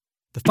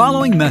The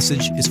following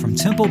message is from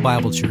Temple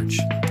Bible Church.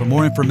 For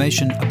more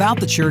information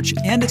about the church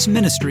and its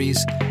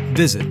ministries,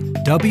 visit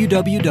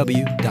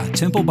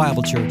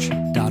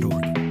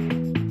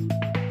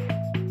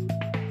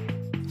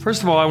www.templebiblechurch.org.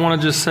 First of all, I want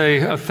to just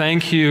say a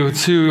thank you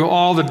to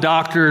all the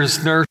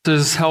doctors,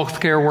 nurses,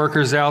 healthcare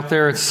workers out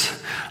there.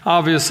 It's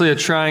obviously a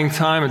trying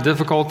time, a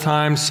difficult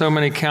time, so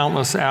many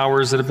countless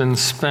hours that have been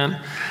spent.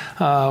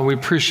 We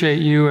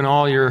appreciate you and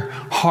all your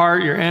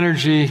heart, your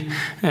energy,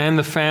 and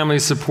the family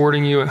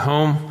supporting you at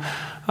home.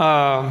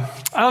 I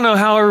don't know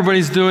how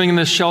everybody's doing in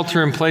this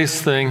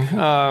shelter-in-place thing.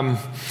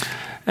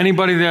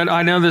 Anybody that,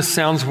 I know this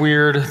sounds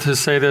weird to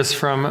say this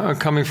from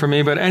coming from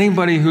me, but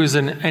anybody who's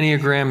an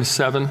Enneagram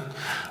 7,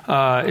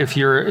 if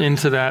you're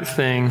into that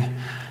thing,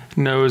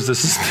 knows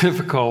this is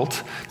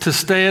difficult. To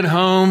stay at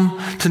home,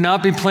 to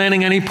not be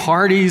planning any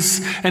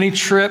parties, any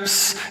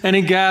trips,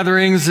 any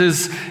gatherings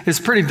is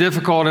pretty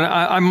difficult. And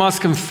I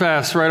must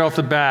confess right off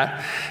the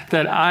bat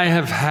that I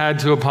have had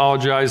to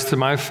apologize to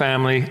my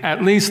family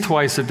at least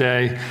twice a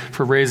day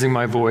for raising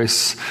my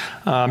voice.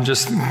 I'm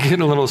just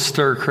getting a little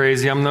stir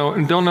crazy.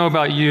 Don't know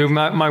about you.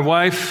 My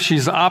wife,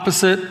 she's the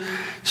opposite.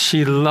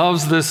 She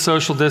loves this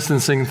social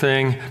distancing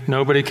thing.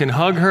 Nobody can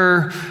hug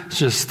her.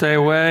 Just stay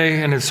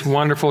away, and it's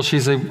wonderful.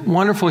 She's a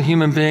wonderful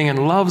human being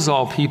and loves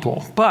all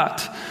people, but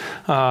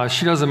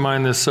she doesn't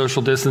mind this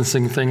social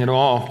distancing thing at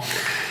all.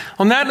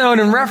 On that note,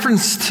 in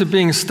reference to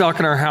being stuck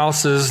in our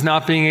houses,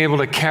 not being able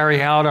to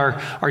carry out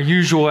our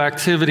usual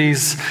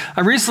activities,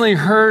 I recently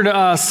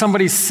heard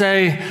somebody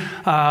say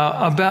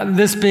about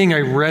this being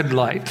a red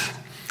light.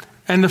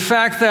 And the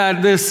fact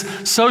that this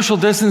social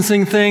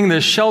distancing thing,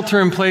 this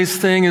shelter-in-place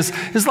thing is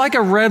like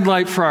a red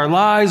light for our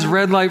lives,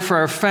 red light for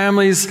our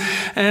families.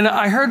 And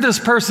I heard this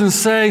person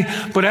say,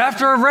 but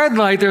after a red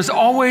light, there's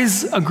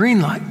always a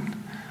green light.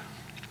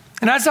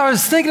 And as I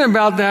was thinking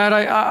about that,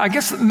 I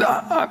guess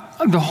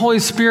the Holy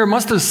Spirit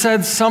must have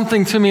said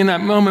something to me in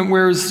that moment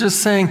where it was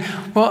just saying,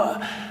 well,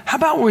 how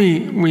about we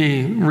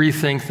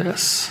rethink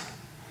this?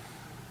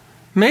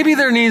 Maybe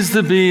there needs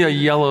to be a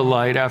yellow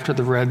light after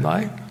the red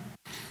light.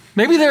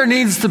 Maybe there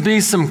needs to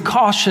be some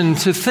caution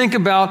to think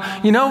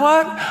about, you know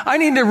what? I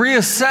need to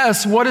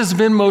reassess what has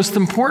been most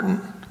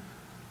important.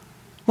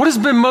 What has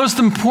been most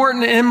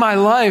important in my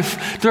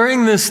life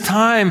during this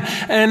time?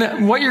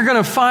 And what you're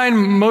going to find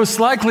most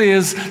likely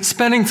is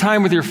spending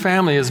time with your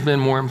family has been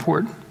more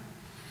important.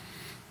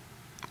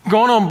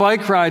 Going on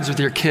bike rides with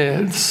your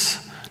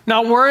kids.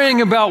 Not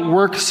worrying about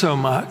work so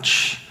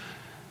much.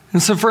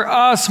 And so for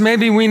us,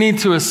 maybe we need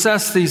to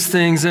assess these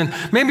things and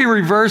maybe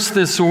reverse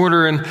this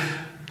order and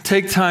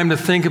take time to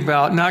think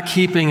about not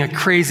keeping a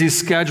crazy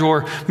schedule,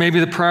 or maybe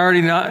the priority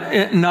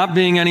not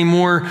being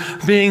anymore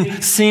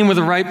being seen with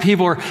the right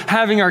people, or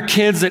having our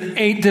kids at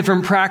 8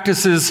 different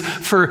practices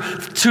for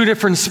 2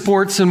 different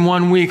sports in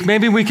 1 week.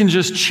 Maybe we can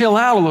just chill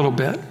out a little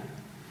bit.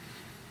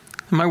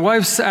 And my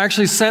wife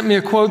actually sent me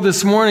a quote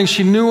this morning.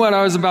 She knew what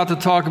I was about to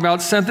talk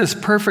about, sent this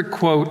perfect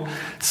quote.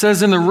 It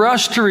says, in the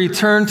rush to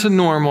return to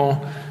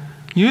normal,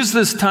 use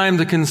this time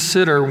to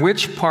consider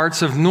which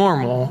parts of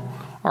normal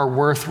are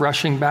worth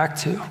rushing back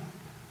to.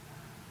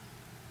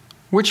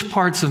 Which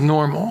parts of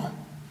normal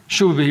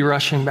should we be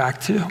rushing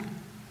back to?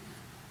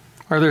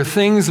 Are there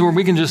things where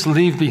we can just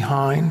leave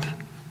behind?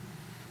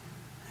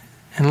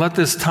 And let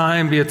this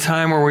time be a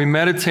time where we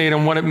meditate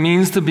on what it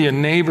means to be a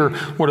neighbor,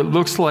 what it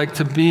looks like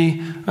to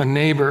be a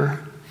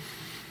neighbor.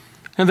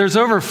 And there's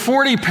over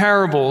 40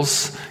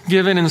 parables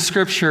given in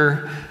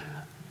Scripture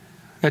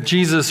that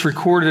Jesus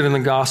recorded in the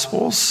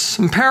Gospels.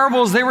 And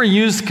parables, they were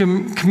used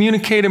to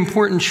communicate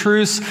important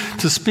truths,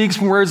 to speak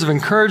words of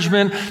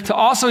encouragement, to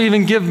also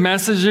even give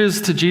messages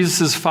to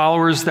Jesus'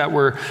 followers that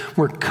were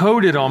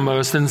coded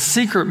almost in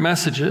secret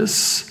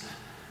messages.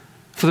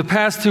 For the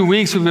past 2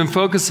 weeks, we've been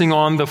focusing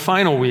on the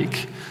final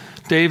week.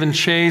 Dave and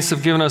Chase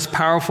have given us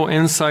powerful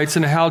insights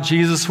into how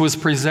Jesus was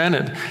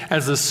presented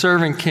as the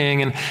servant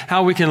king and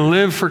how we can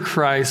live for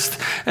Christ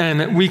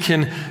and we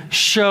can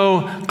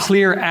show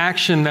clear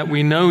action that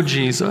we know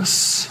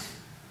Jesus.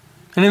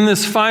 And in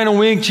this final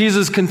week,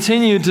 Jesus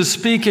continued to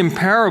speak in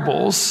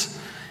parables.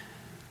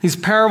 These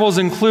parables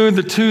include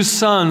the 2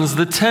 sons,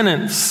 the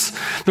tenants,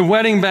 the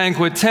wedding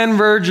banquet, 10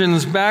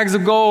 virgins, bags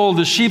of gold,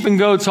 the sheep and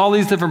goats, all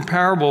these different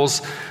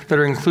parables that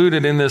are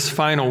included in this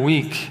final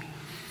week.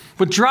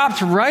 But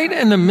dropped right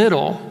in the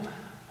middle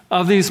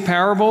of these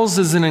parables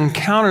is an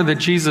encounter that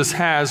Jesus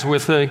has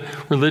with the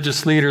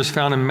religious leaders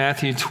found in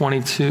Matthew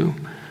 22.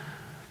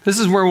 This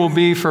is where we'll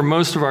be for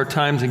most of our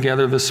time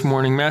together this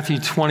morning, Matthew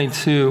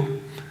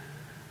 22.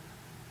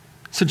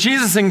 So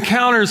Jesus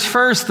encounters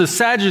first the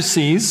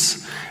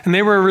Sadducees, and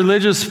they were a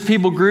religious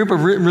people group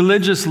of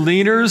religious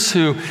leaders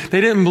who they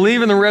didn't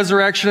believe in the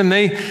resurrection, and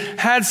they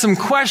had some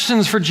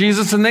questions for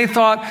Jesus, and they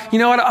thought, you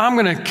know what, I'm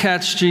going to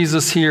catch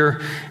Jesus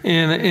here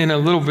in a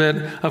little bit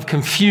of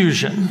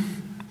confusion.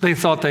 They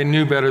thought they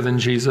knew better than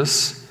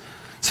Jesus.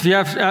 So if you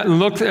have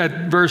looked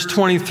at verse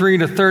 23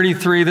 to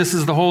 33, this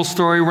is the whole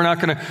story. We're not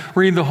going to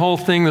read the whole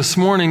thing this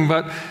morning,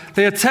 but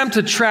they attempt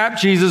to trap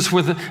Jesus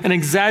with an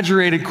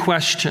exaggerated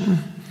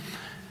question.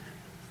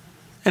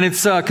 And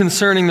it's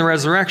concerning the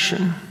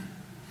resurrection.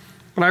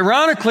 But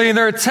ironically,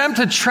 their attempt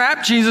to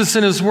trap Jesus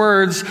in his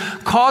words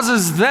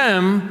causes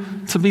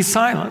them to be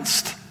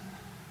silenced.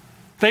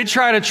 They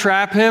try to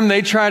trap him.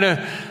 They try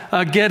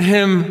to get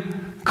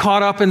him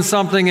caught up in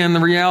something, and the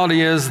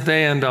reality is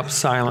they end up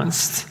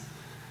silenced.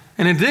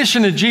 In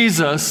addition to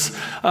Jesus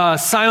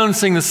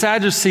silencing the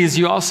Sadducees,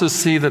 you also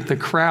see that the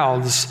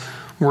crowds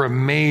were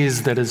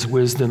amazed at his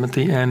wisdom at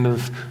the end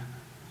of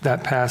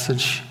that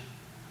passage.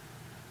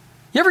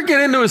 You ever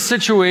get into a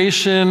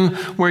situation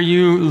where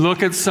you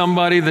look at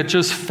somebody that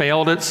just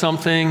failed at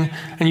something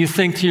and you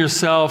think to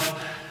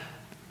yourself,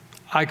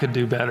 I could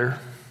do better.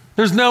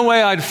 There's no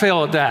way I'd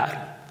fail at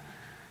that.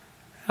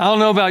 I don't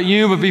know about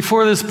you, but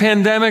before this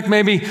pandemic,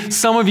 maybe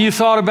some of you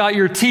thought about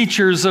your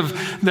teachers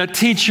that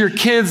teach your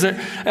kids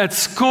at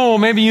school.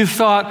 Maybe you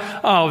thought,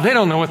 oh, they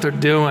don't know what they're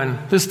doing.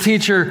 This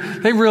teacher,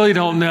 they really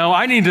don't know.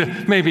 I need to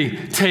maybe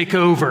take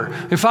over.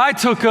 If I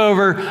took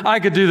over, I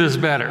could do this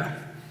better.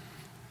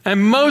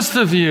 And most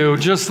of you,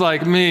 just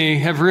like me,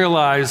 have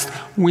realized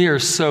we are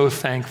so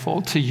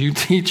thankful to you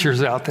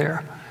teachers out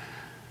there,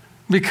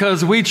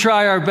 because we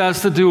try our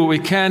best to do what we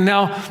can.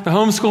 Now, the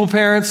homeschool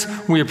parents,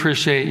 we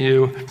appreciate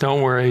you.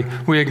 Don't worry.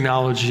 We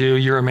acknowledge you.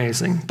 You're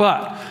amazing.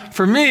 But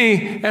for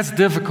me, that's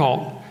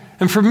difficult.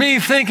 And for me,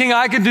 thinking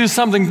I could do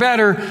something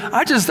better,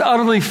 I just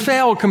utterly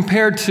fail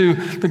compared to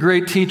the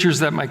great teachers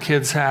that my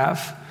kids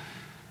have.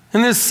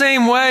 In this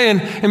same way,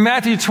 in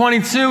Matthew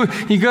 22,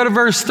 you go to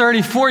verse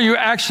 34, you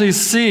actually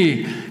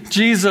see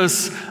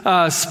Jesus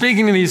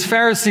speaking to these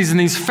Pharisees. And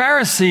these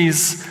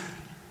Pharisees,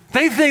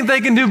 they think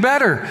they can do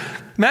better.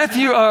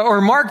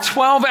 Mark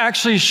 12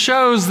 actually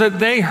shows that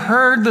they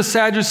heard the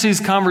Sadducees'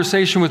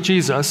 conversation with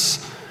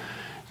Jesus,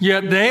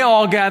 yet they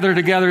all gather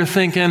together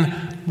thinking,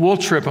 we'll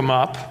trip them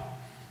up.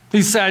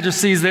 These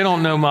Sadducees, they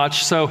don't know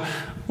much, so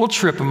we'll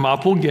trip them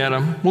up, we'll get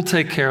them, we'll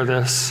take care of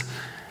this.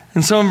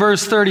 And so in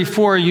verse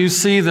 34, you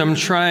see them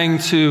trying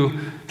to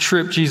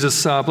trip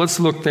Jesus up. Let's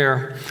look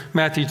there.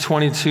 Matthew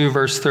 22,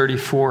 verse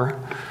 34.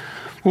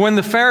 When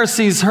the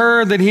Pharisees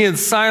heard that he had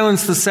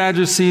silenced the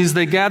Sadducees,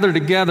 they gathered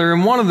together,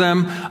 and one of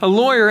them, a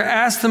lawyer,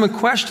 asked him a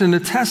question to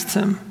test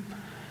him.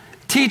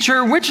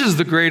 Teacher, which is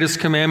the greatest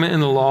commandment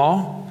in the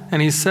law?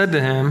 And he said to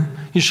him,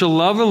 you shall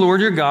love the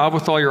Lord your God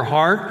with all your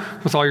heart,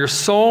 with all your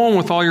soul, and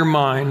with all your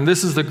mind.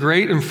 This is the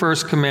great and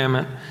first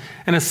commandment.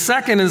 And a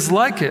second is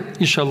like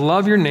it. You shall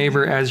love your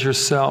neighbor as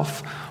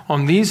yourself.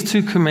 On these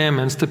two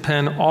commandments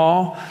depend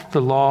all the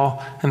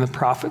law and the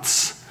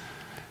prophets.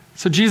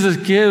 So Jesus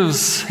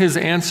gives his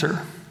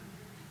answer.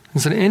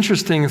 It's an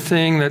interesting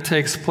thing that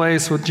takes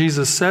place, what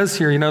Jesus says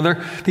here. You know,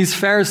 these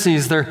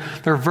Pharisees, they're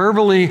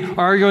verbally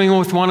arguing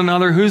with one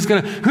another. Who's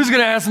going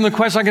to ask them the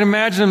question? I can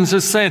imagine them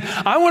just saying,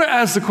 I want to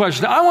ask the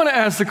question. I want to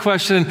ask the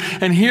question.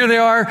 And here they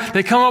are.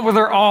 They come up with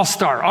their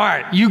all-star. All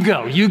right, you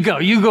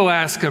go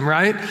ask him,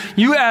 right?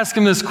 You ask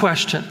him this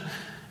question.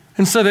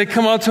 And so they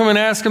come up to him and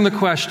ask him the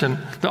question.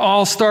 The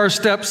all-star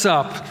steps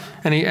up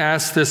and he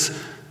asks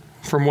this,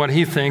 from what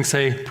he thinks,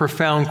 a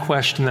profound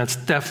question that's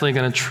definitely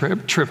going to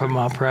trip him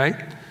up, right?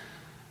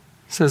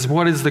 Says,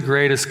 what is the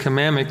greatest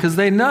commandment? Because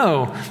they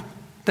know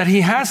that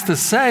he has to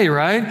say,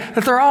 right,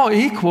 that they're all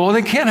equal.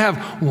 They can't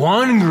have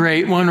one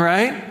great one,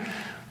 right?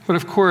 But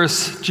of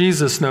course,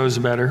 Jesus knows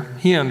better.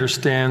 He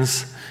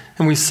understands.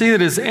 And we see that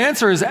his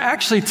answer is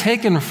actually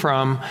taken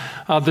from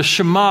the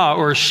Shema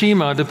or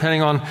Shema,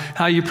 depending on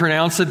how you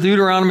pronounce it.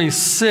 Deuteronomy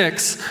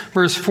 6,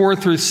 verse 4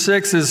 through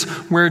 6 is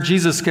where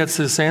Jesus gets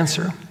this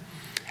answer.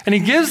 And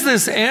he gives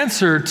this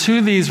answer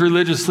to these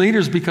religious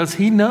leaders because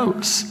he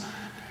knows.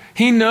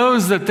 He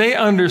knows that they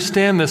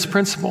understand this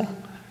principle.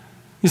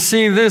 You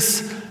see,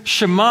 this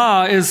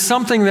Shema is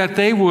something that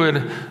they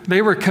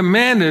were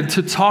commanded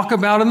to talk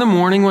about in the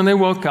morning when they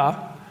woke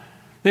up.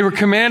 They were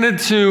commanded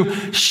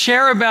to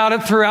share about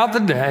it throughout the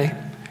day.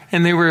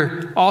 And they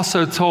were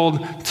also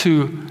told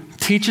to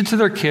teach it to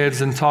their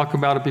kids and talk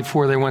about it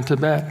before they went to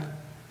bed.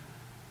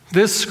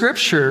 This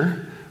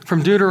scripture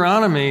from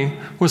Deuteronomy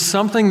was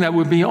something that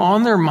would be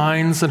on their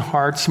minds and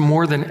hearts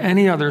more than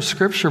any other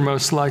scripture,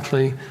 most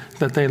likely,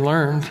 that they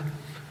learned.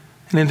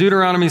 And in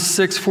Deuteronomy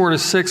 6,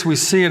 4-6, we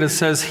see it. It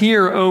says,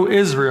 Hear, O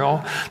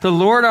Israel, the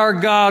Lord our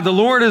God, the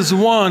Lord is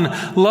one.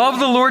 Love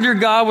the Lord your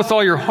God with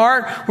all your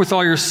heart, with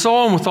all your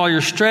soul, and with all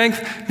your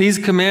strength. These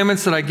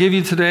commandments that I give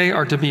you today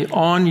are to be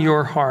on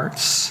your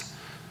hearts.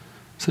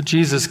 So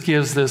Jesus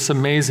gives this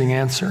amazing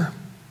answer.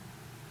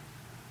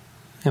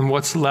 And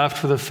what's left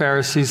for the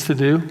Pharisees to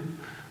do?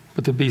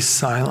 But to be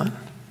silent.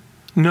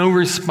 No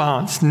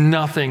response,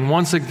 nothing.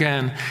 Once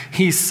again,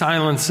 he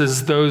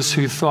silences those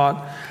who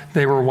thought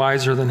they were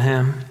wiser than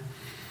him.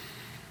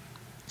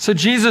 So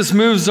Jesus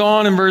moves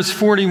on in verse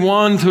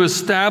 41 to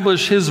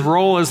establish his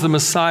role as the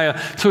Messiah,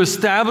 to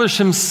establish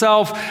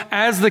himself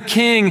as the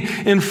king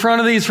in front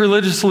of these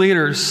religious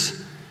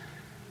leaders.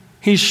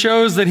 He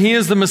shows that he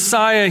is the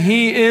Messiah.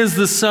 He is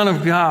the Son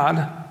of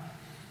God.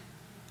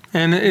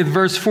 And in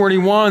verse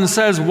 41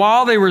 says,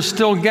 while they were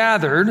still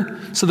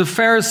gathered, so the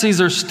Pharisees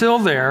are still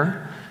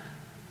there,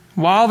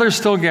 while they're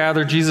still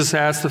gathered, Jesus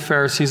asked the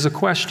Pharisees a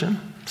question.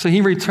 So he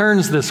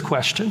returns this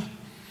question.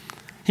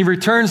 He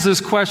returns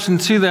this question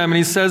to them and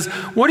he says,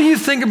 what do you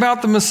think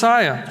about the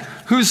Messiah?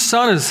 Whose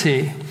son is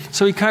he?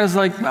 So he kind of is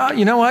like, well,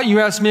 you know what? You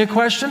asked me a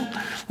question.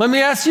 Let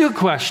me ask you a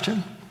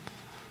question.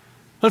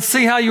 Let's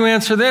see how you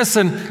answer this.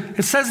 And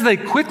it says they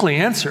quickly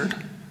answered.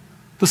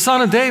 The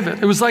son of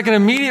David. It was like an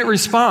immediate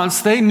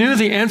response. They knew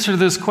the answer to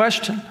this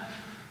question.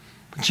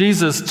 But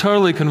Jesus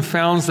totally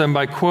confounds them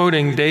by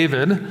quoting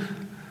David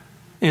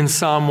in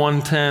Psalm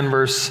 110,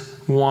 verse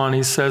 1.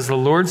 He says, the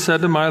Lord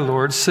said to my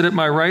Lord, sit at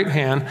my right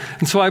hand,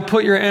 and so I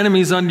put your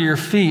enemies under your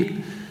feet.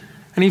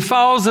 And he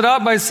follows it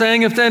up by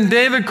saying, if then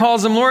David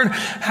calls him Lord,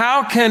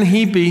 how can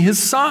he be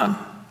his son?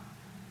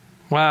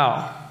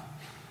 Wow.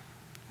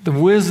 The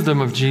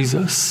wisdom of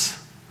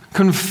Jesus,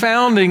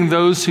 confounding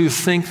those who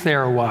think they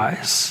are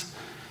wise.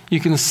 You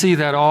can see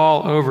that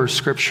all over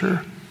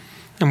Scripture,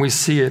 and we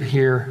see it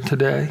here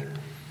today.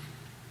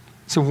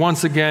 So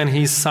once again,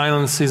 he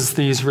silences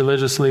these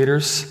religious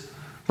leaders.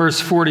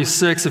 Verse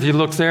 46, if you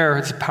look there,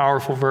 it's a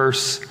powerful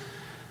verse.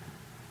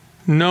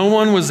 No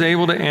one was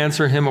able to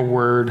answer him a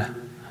word,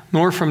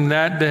 nor from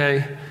that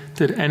day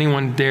did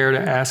anyone dare to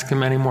ask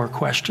him any more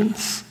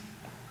questions.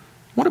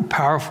 What a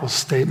powerful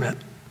statement.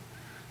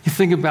 You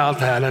think about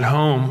that at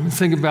home. You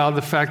think about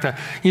the fact that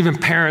even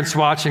parents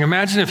watching,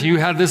 imagine if you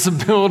had this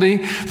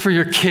ability for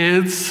your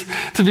kids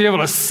to be able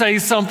to say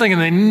something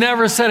and they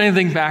never said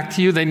anything back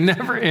to you. They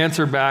never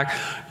answered back,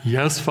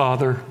 yes,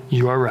 Father,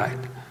 you are right.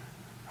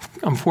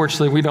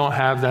 Unfortunately, we don't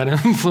have that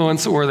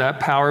influence or that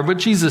power, but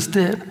Jesus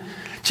did.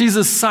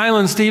 Jesus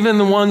silenced even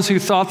the ones who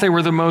thought they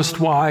were the most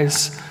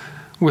wise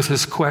with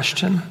his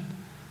question,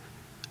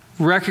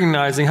 helping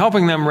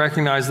them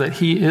recognize that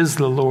he is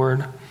the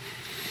Lord.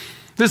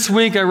 This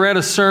week, I read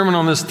a sermon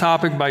on this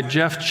topic by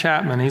Jeff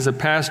Chapman. He's a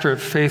pastor at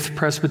Faith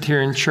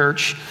Presbyterian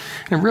Church.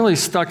 And it really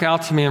stuck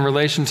out to me in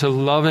relation to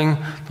loving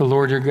the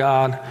Lord your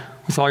God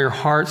with all your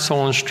heart,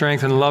 soul, and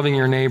strength, and loving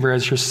your neighbor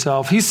as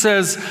yourself. He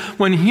says,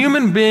 when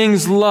human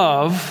beings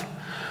love,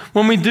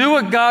 when we do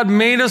what God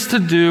made us to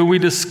do, we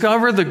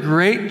discover the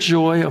great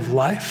joy of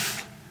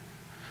life.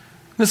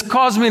 This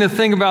caused me to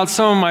think about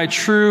some of my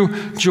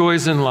true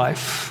joys in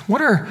life.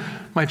 What are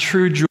my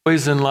true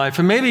joys in life?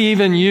 And maybe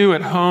even you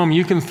at home,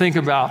 you can think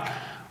about,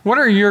 what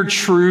are your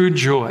true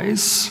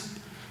joys?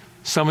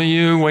 Some of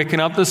you waking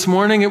up this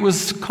morning, it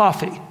was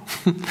coffee.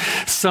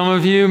 Some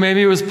of you,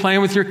 maybe it was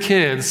playing with your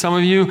kids. Some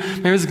of you,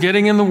 maybe it was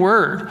getting in the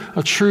Word,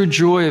 a true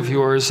joy of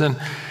yours. And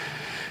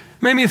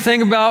made me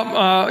think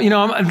about,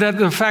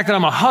 the fact that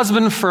I'm a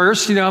husband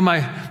first.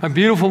 My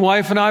beautiful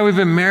wife and I, we've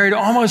been married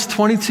almost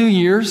 22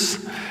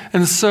 years.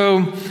 And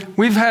so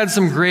we've had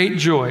some great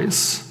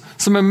joys,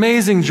 some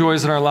amazing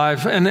joys in our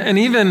life. And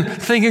even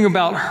thinking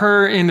about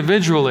her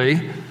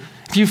individually,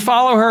 if you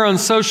follow her on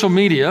social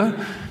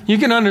media, you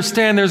can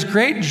understand there's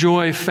great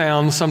joy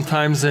found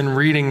sometimes in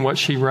reading what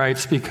she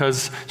writes,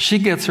 because she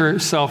gets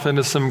herself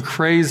into some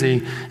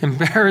crazy,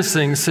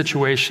 embarrassing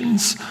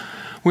situations.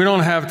 We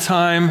don't have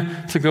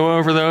time to go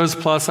over those,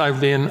 plus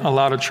I'd be in a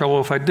lot of trouble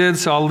if I did,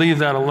 so I'll leave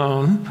that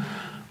alone.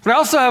 But I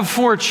also have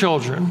 4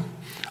 children.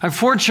 I have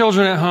 4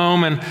 children at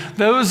home, and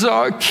those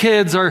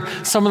kids are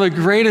some of the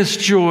greatest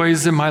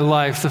joys in my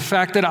life. The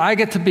fact that I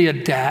get to be a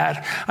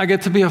dad, I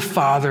get to be a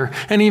father,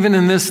 and even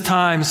in this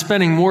time,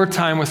 spending more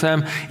time with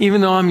them, even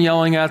though I'm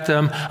yelling at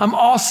them, I'm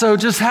also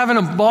just having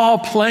a ball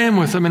playing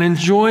with them and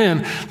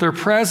enjoying their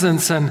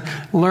presence and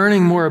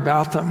learning more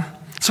about them.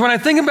 So when I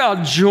think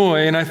about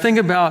joy, and I think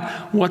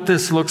about what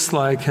this looks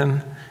like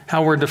and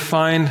how we're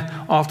defined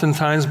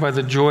oftentimes by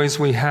the joys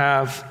we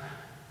have,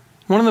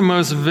 one of the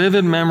most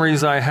vivid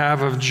memories I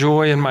have of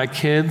joy in my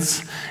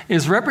kids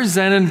is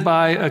represented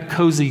by a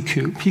cozy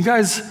coop. You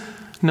guys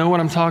know what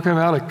I'm talking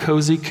about, a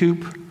cozy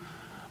coop?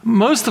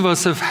 Most of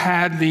us have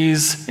had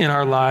these in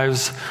our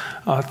lives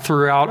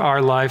throughout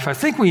our life. I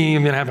think we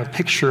even have a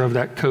picture of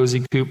that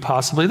cozy coop,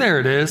 possibly. There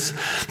it is,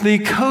 the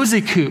cozy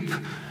coop.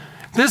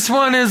 This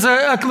one is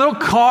a little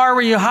car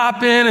where you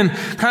hop in and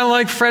kind of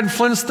like Fred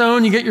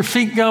Flintstone, you get your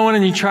feet going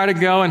and you try to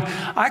go. And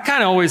I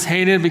kind of always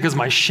hated it because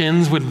my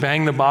shins would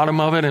bang the bottom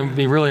of it and it would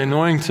be really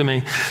annoying to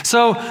me.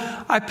 So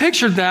I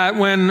pictured that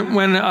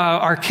when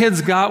our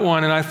kids got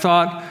one, and I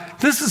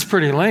thought, this is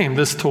pretty lame,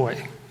 this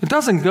toy. It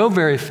doesn't go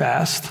very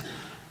fast.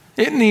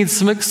 It needs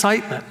some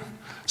excitement.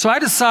 So I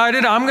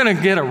decided I'm going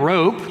to get a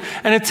rope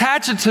and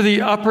attach it to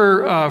the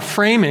upper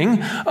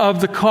framing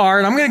of the car.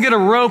 And I'm going to get a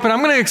rope and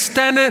I'm going to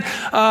extend it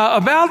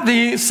about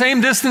the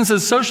same distance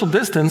as social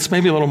distance,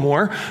 maybe a little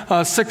more,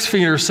 6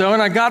 feet or so.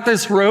 And I got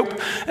this rope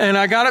and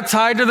I got it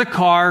tied to the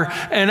car,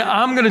 and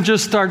I'm going to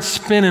just start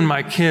spinning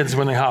my kids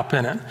when they hop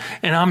in it.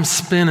 And I'm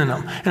spinning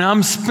them and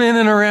I'm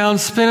spinning around.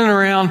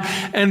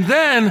 And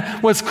then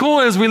what's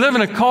cool is we live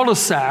in a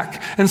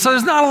cul-de-sac. And so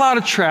there's not a lot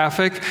of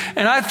traffic.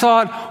 And I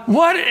thought,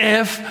 what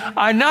if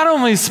I not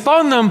only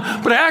spun them,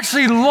 but I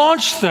actually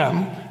launched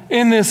them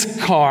in this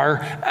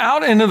car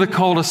out into the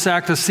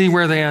cul-de-sac to see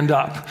where they end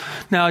up.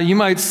 Now, you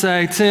might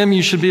say, Tim,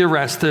 you should be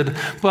arrested,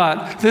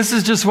 but this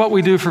is just what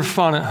we do for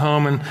fun at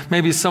home, and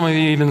maybe some of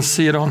you even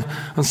see it on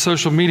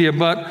social media,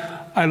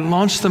 but I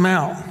launched them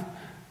out.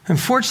 And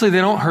fortunately,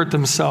 they don't hurt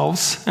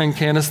themselves, and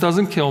Candace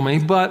doesn't kill me,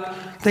 but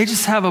They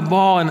just have a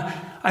ball. And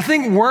I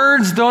think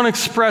words don't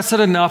express it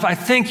enough. I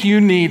think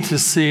you need to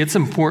see. It's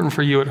important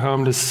for you at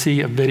home to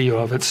see a video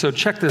of it. So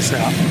check this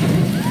out.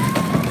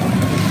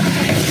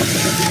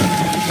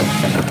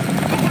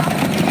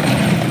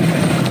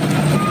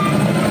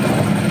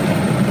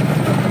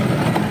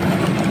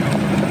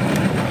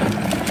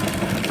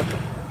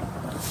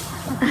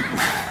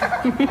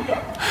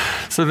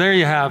 So there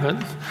you have it.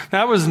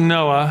 That was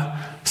Noah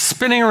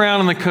spinning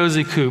around in the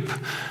cozy coop.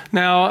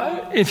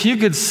 Now, if you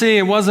could see,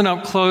 it wasn't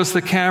up close,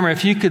 the camera,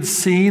 if you could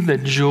see the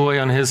joy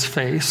on his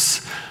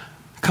face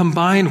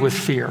combined with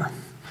fear.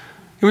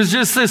 It was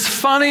just this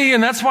funny,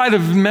 and that's why the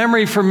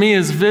memory for me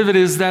is vivid,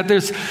 is that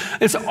there's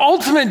this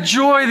ultimate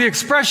joy, the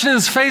expression in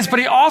his face, but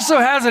he also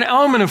has an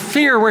element of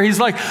fear where he's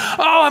like,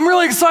 oh, I'm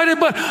really excited,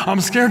 but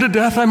I'm scared to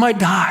death, I might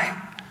die.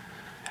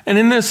 And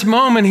in this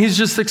moment, he's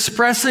just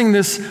expressing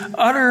this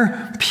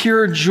utter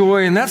pure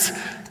joy, and that's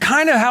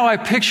kind of how I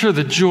picture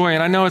the joy,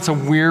 and I know it's a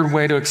weird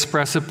way to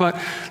express it, but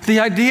the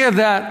idea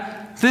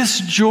that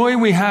this joy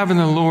we have in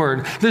the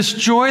Lord, this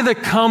joy that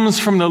comes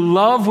from the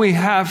love we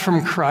have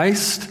from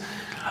Christ,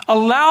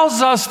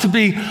 allows us to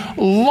be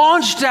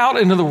launched out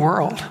into the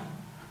world,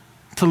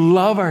 to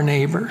love our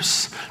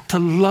neighbors, to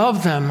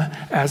love them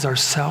as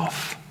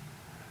ourselves.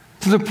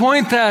 To the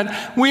point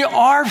that we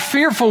are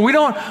fearful. We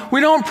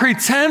don't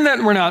pretend that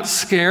we're not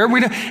scared.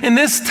 In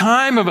this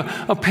time of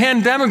a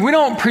pandemic, we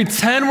don't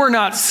pretend we're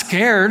not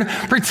scared,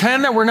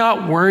 pretend that we're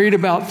not worried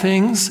about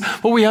things,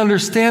 but we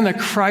understand that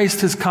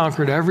Christ has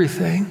conquered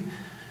everything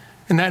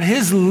and that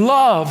his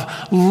love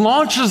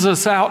launches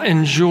us out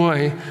in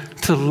joy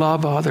to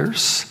love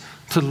others,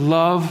 to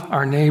love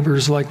our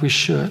neighbors like we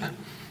should.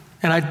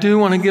 And I do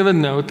want to give a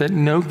note that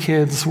no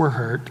kids were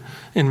hurt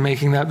in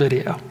making that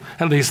video,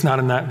 at least not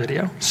in that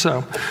video.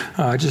 So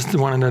I just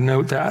wanted to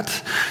note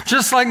that.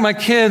 Just like my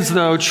kids,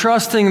 though,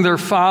 trusting their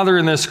father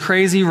in this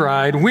crazy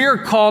ride, we are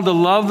called to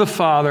love the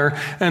Father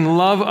and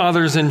love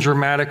others in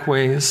dramatic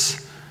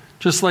ways.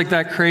 Just like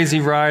that crazy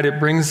ride, it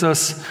brings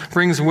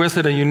with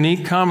it a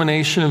unique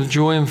combination of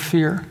joy and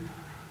fear.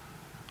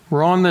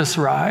 We're on this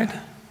ride,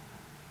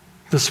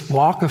 this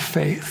walk of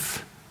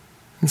faith.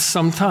 And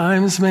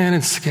sometimes, man,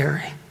 it's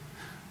scary.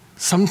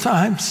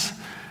 Sometimes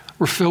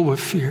we're filled with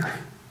fear.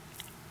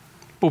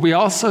 But we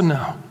also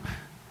know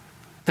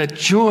that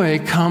joy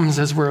comes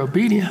as we're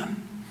obedient.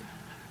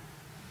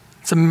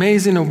 It's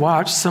amazing to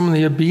watch some of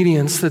the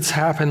obedience that's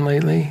happened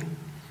lately.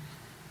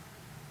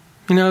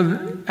 You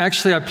know,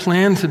 actually, I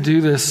plan to do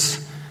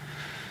this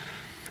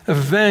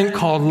event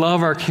called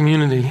Love Our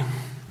Community.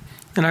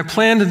 And I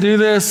plan to do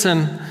this,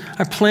 and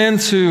I plan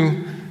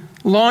to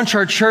launch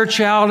our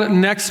church out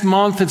next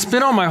month. It's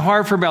been on my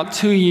heart for about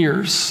 2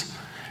 years.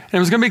 And it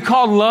was going to be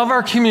called Love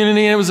Our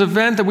Community, and it was an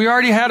event that we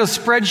already had a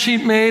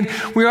spreadsheet made.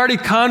 We already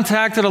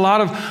contacted a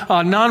lot of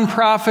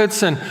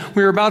nonprofits, and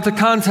we were about to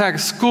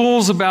contact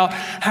schools about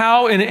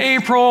how in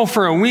April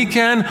for a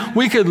weekend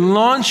we could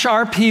launch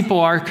our people,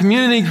 our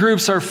community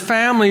groups, our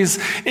families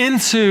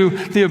into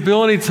the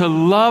ability to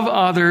love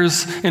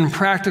others in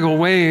practical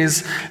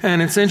ways.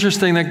 And it's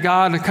interesting that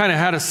God kind of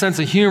had a sense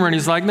of humor, and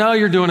he's like, no,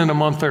 you're doing it a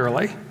month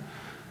early.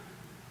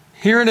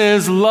 Here it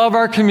is, love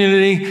our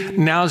community,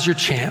 now's your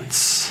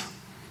chance.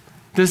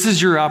 This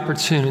is your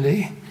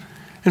opportunity.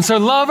 And so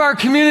Love Our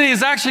Community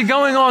is actually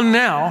going on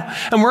now,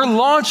 and we're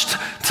launched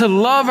to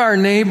love our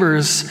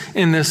neighbors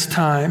in this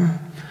time.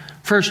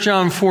 1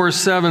 John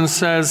 4:7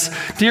 says,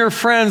 "Dear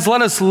friends,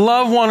 let us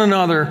love one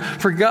another,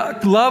 for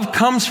love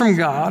comes from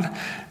God.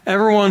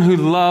 Everyone who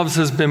loves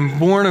has been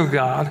born of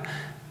God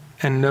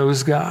and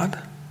knows God."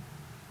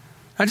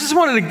 I just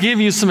wanted to give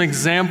you some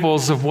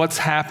examples of what's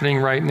happening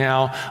right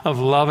now of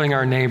loving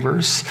our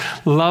neighbors,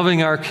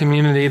 loving our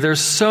community.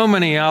 There's so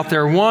many out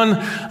there. One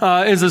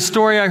is a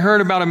story I heard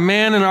about a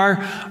man in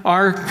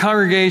our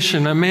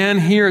congregation, a man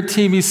here at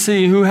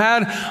TBC who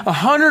had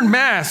 100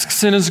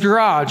 masks in his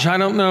garage. I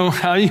don't know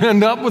how you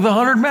end up with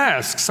 100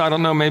 masks. I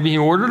don't know, maybe he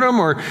ordered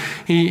them or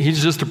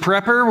he's just a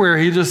prepper where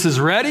he just is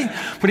ready.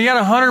 But he had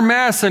 100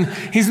 masks, and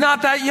he's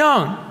not that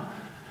young.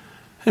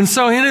 And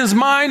so in his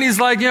mind, he's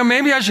like,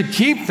 maybe I should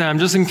keep them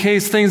just in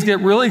case things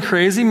get really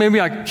crazy.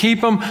 Maybe I keep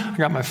them. I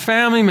got my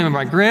family, maybe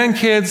my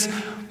grandkids.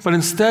 But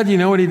instead, you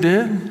know what he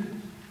did?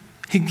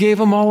 He gave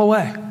them all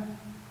away.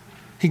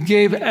 He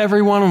gave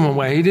every one of them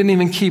away. He didn't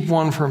even keep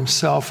one for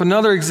himself.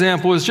 Another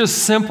example is just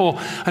simple.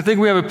 I think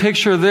we have a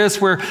picture of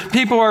this where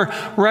people are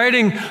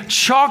writing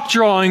chalk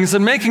drawings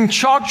and making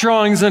chalk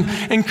drawings and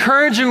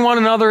encouraging one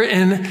another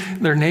in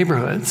their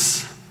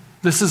neighborhoods.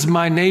 This is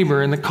my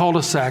neighbor in the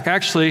cul-de-sac.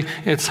 Actually,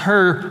 it's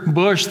her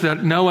bush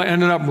that Noah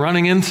ended up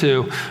running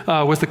into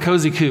with the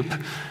cozy coop.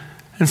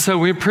 And so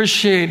we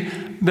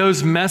appreciate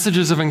those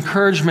messages of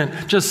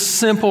encouragement, just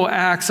simple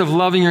acts of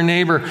loving your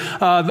neighbor.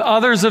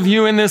 Others of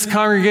you in this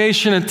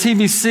congregation at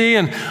TBC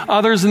and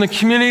others in the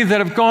community that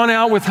have gone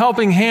out with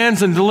helping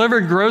hands and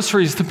delivered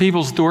groceries to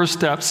people's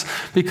doorsteps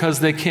because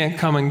they can't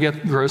come and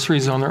get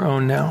groceries on their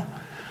own now.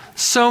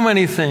 So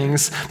many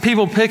things.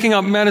 People picking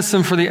up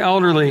medicine for the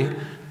elderly.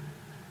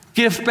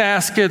 gift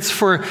baskets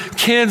for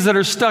kids that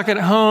are stuck at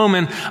home.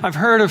 And I've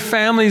heard of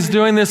families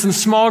doing this and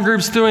small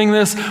groups doing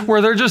this where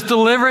they're just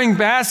delivering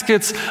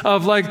baskets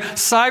of like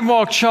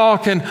sidewalk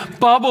chalk and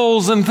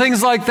bubbles and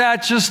things like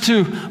that just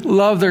to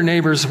love their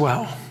neighbors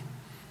well.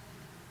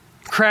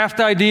 Craft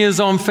ideas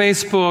on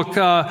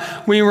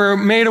Facebook. We were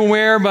made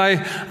aware by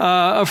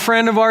a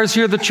friend of ours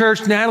here at the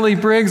church, Natalie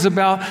Briggs,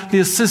 about the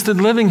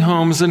assisted living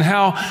homes and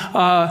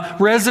how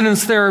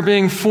residents there are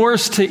being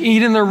forced to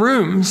eat in their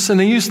rooms. And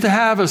they used to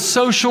have a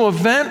social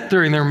event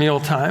during their meal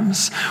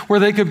times where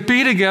they could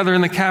be together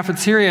in the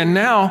cafeteria, and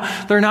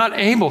now they're not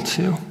able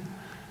to.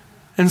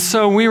 And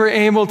so we were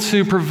able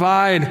to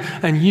provide,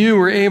 and you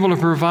were able to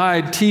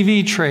provide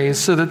TV trays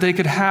so that they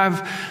could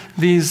have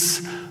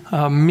these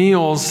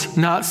meals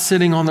not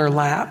sitting on their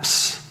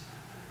laps.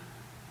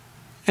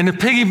 And to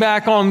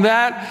piggyback on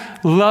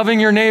that loving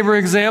your neighbor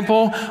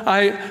example,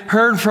 I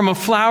heard from a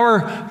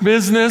flower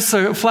business,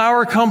 a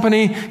flower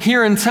company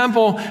here in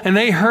Temple, and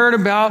they heard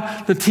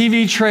about the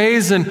TV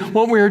trays and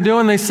what we were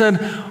doing. They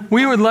said,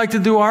 we would like to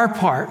do our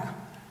part.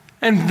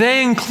 And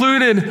they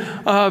included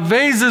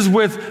vases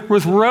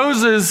with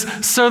roses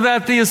so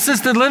that the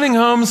assisted living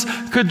homes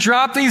could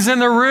drop these in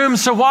their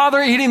rooms so while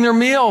they're eating their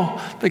meal,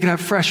 they could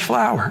have fresh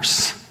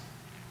flowers.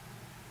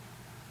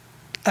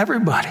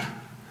 Everybody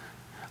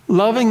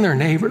loving their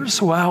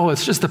neighbors. Wow,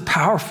 it's just a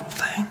powerful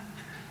thing.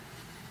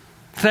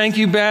 Thank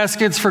you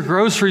baskets for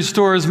grocery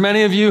stores.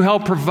 Many of you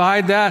help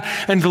provide that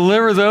and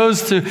deliver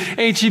those to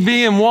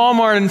H-E-B and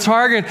Walmart and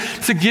Target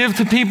to give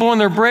to people in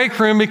their break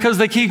room because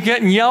they keep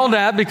getting yelled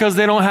at because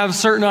they don't have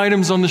certain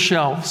items on the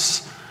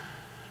shelves.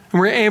 And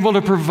we're able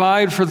to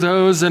provide for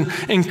those and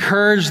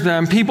encourage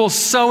them. People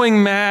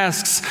sewing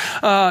masks.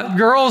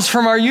 Girls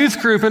from our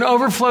youth group at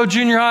Overflow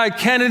Junior High,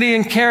 Kennedy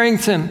and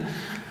Carrington,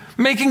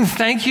 making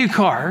thank you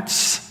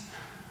cards.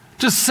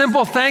 Just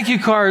simple thank you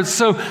cards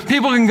so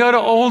people can go to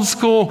old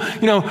school,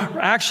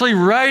 actually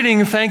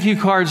writing thank you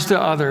cards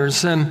to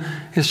others. And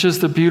it's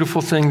just a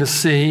beautiful thing to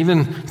see.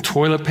 Even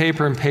toilet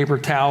paper and paper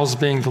towels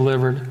being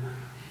delivered.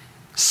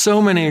 So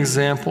many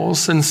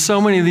examples, and so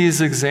many of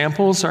these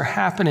examples are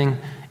happening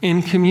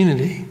in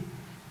community.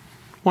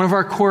 One of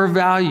our core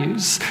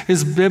values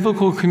is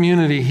biblical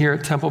community here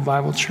at Temple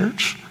Bible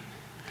Church.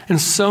 And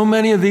so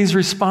many of these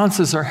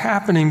responses are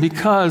happening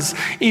because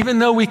even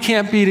though we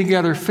can't be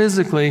together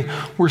physically,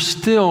 we're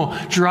still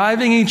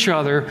driving each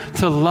other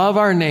to love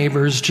our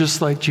neighbors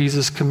just like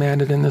Jesus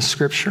commanded in the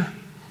scripture.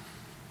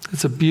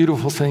 It's a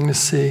beautiful thing to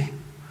see.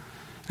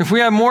 If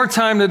we have more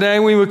time today,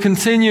 we would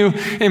continue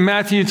in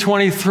Matthew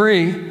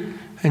 23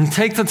 and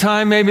take the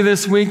time maybe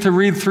this week to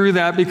read through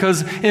that,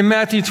 because in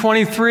Matthew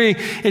 23,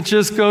 it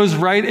just goes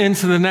right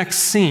into the next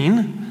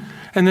scene.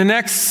 And the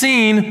next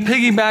scene,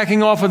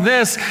 piggybacking off of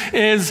this,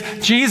 is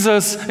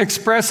Jesus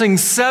expressing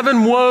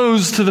 7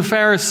 woes to the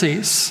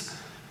Pharisees.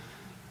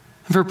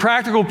 And for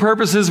practical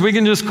purposes, we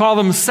can just call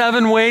them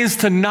 7 ways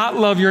to not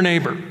love your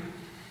neighbor.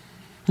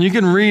 You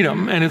can read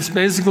them, and it's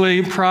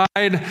basically pride,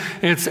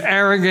 it's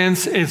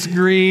arrogance, it's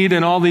greed,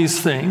 and all these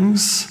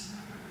things.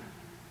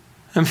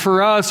 And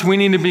for us, we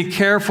need to be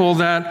careful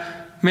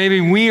that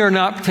maybe we are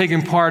not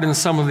taking part in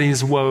some of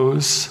these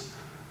woes.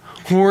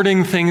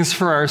 Hoarding things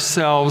for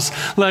ourselves,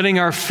 letting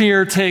our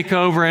fear take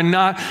over, and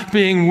not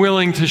being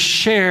willing to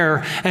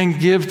share and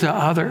give to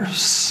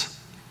others.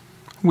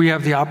 We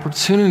have the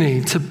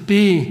opportunity to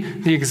be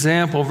the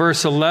example.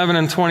 Verse 11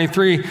 and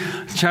 23,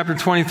 chapter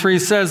 23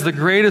 says, "The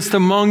greatest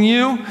among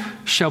you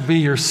shall be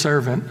your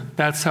servant."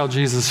 That's how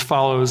Jesus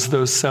follows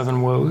those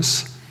 7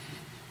 woes.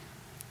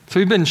 So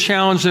we've been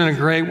challenged in a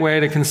great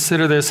way to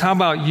consider this. How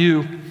about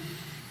you?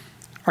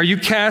 Are you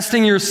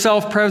casting your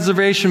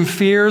self-preservation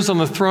fears on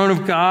the throne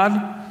of God?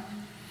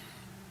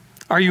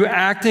 Are you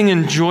acting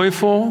in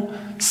joyful,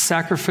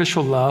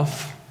 sacrificial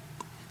love?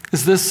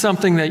 Is this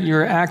something that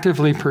you're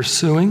actively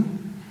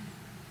pursuing?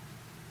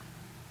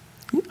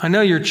 I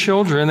know your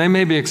children, they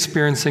may be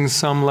experiencing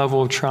some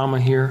level of trauma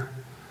here.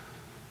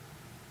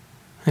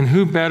 And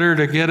who better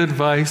to get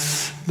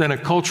advice than a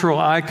cultural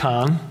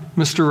icon,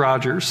 Mr.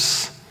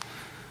 Rogers?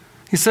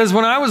 He says,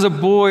 when I was a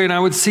boy and I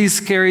would see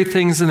scary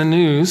things in the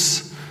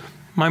news,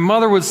 my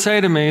mother would say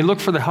to me, look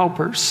for the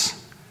helpers.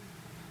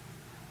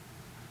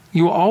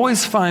 You will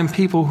always find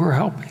people who are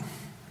helping.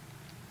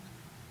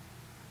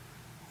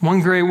 One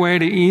great way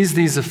to ease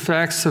these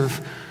effects of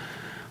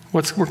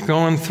what we're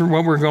going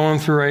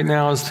through right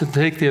now is to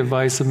take the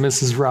advice of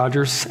Mrs.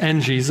 Rogers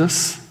and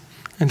Jesus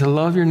and to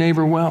love your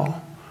neighbor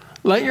well.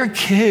 Let your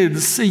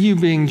kids see you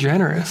being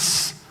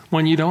generous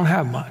when you don't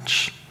have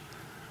much.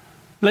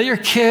 Let your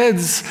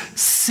kids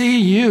see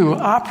you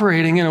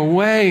operating in a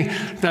way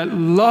that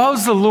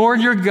loves the Lord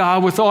your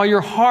God with all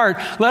your heart.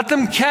 Let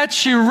them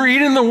catch you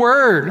reading the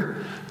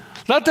Word.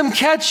 Let them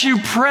catch you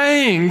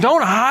praying.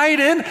 Don't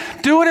hide it.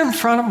 Do it in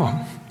front of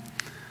them.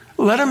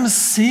 Let them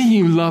see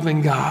you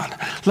loving God.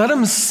 Let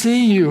them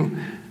see you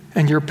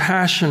and your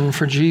passion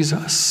for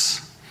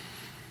Jesus.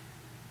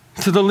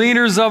 To the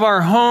leaders of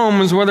our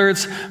homes, whether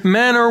it's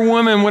men or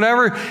women,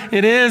 whatever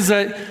it is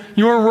that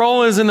your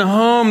role is in the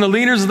home, the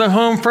leaders of the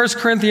home, 1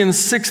 Corinthians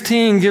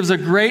 16 gives a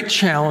great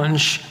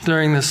challenge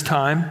during this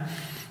time.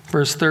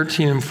 Verse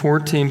 13 and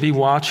 14, be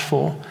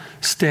watchful,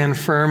 stand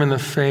firm in the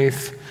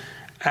faith,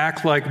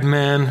 act like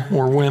men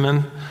or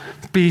women,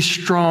 be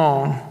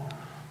strong.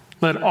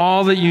 Let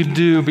all that you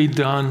do be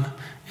done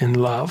in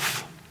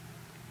love.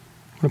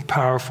 What a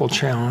powerful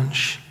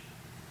challenge.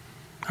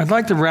 I'd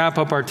like to wrap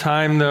up our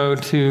time, though,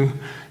 to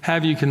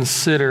have you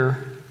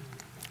consider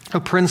a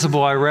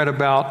principle I read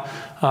about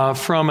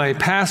from a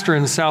pastor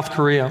in South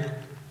Korea.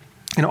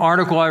 An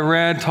article I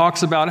read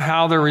talks about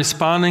how they're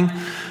responding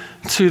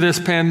to this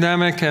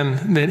pandemic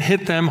and that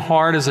hit them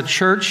hard as a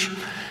church.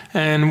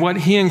 And what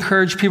he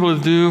encouraged people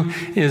to do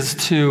is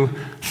to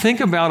think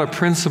about a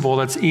principle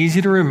that's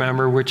easy to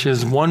remember, which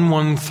is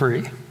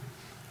 113.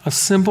 A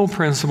simple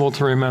principle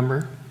to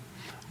remember.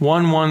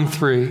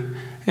 113.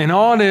 And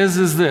all it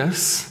is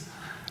this.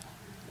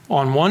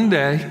 On one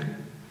day,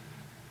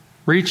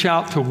 reach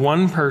out to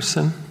one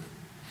person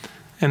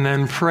and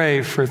then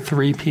pray for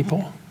 3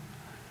 people.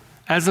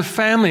 As a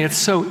family, it's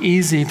so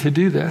easy to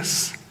do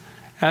this.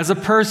 As a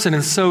person,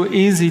 it's so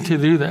easy to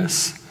do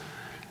this.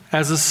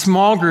 As a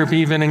small group,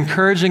 even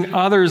encouraging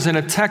others in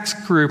a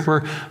text group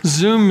or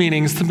Zoom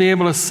meetings to be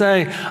able to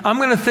say, I'm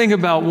going to think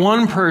about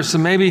one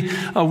person, maybe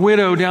a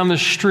widow down the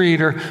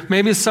street, or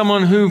maybe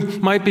someone who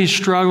might be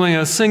struggling,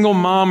 a single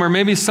mom, or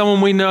maybe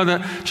someone we know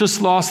that just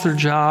lost their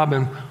job,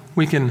 and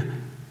we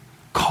can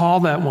call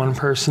that one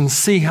person,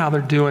 see how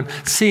they're doing,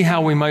 see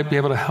how we might be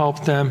able to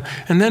help them,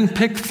 and then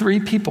pick 3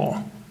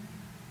 people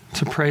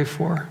to pray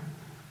for.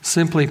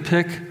 Simply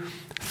pick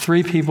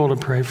 3 people to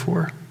pray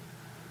for.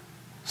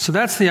 So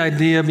that's the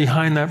idea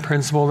behind that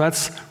principle.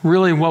 That's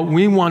really what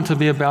we want to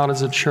be about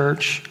as a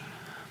church.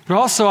 But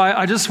also,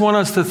 I just want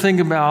us to think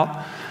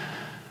about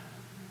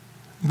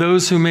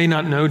those who may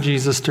not know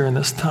Jesus during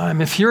this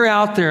time. If you're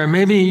out there and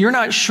maybe you're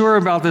not sure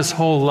about this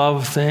whole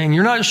love thing,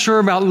 you're not sure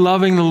about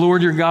loving the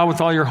Lord your God with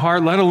all your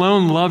heart, let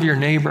alone love your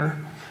neighbor,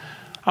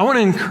 I want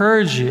to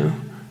encourage you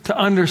to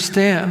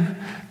understand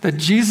that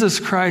Jesus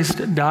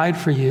Christ died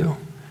for you.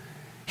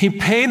 He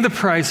paid the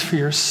price for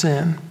your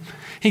sin.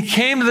 He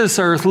came to this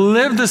earth,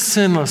 lived a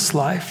sinless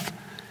life.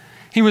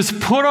 He was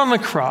put on the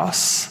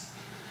cross,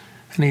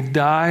 and he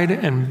died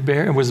and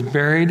was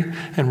buried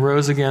and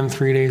rose again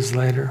 3 days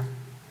later.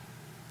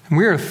 And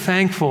we are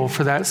thankful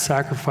for that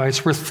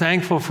sacrifice. We're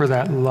thankful for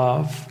that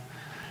love.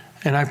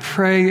 And I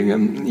pray,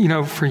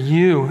 for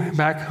you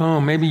back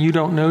home, maybe you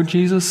don't know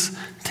Jesus,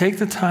 take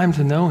the time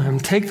to know him.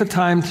 Take the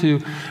time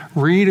to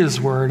read his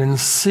word and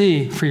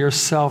see for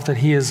yourself that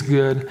he is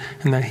good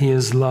and that he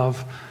is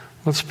love.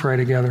 Let's pray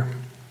together.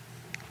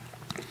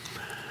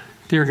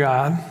 Dear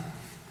God,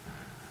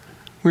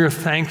 we are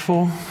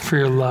thankful for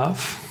your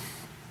love.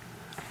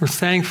 We're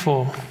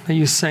thankful that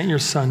you sent your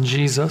son,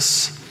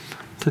 Jesus,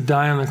 to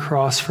die on the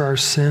cross for our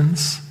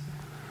sins.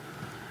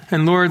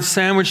 And Lord,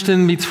 sandwiched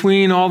in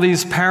between all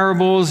these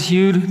parables,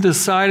 you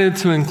decided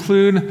to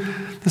include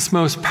this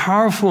most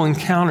powerful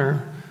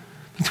encounter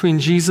between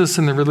Jesus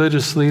and the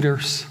religious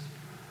leaders.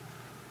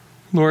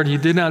 Lord, you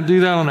did not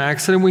do that on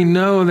accident. We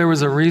know there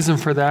was a reason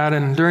for that.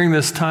 And during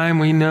this time,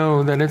 we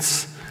know that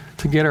it's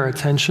to get our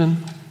attention,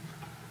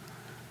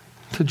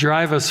 to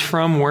drive us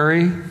from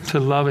worry to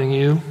loving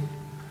you,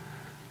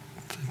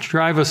 to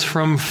drive us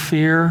from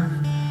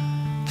fear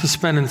to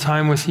spending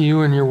time with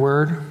you and your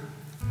word,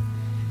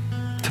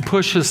 to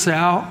push us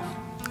out,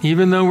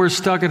 even though we're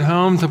stuck at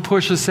home, to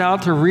push us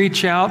out, to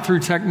reach out through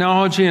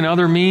technology and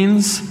other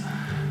means,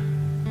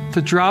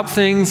 to drop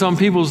things on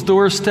people's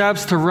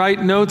doorsteps, to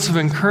write notes of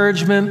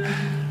encouragement,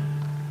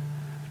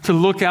 to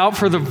look out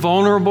for the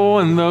vulnerable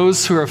and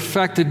those who are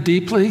affected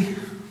deeply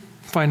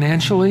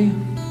financially.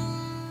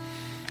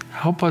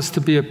 Help us to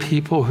be a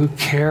people who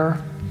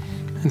care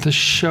and to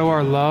show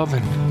our love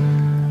in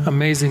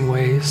amazing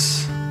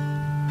ways.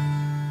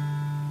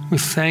 We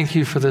thank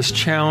you for this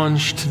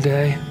challenge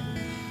today.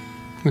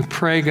 We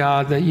pray,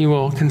 God, that you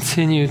will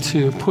continue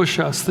to push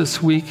us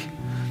this week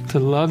to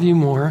love you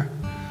more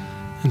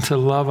and to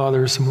love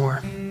others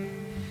more.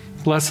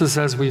 Bless us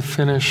as we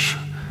finish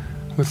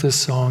with this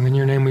song. In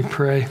your name we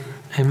pray.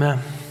 Amen.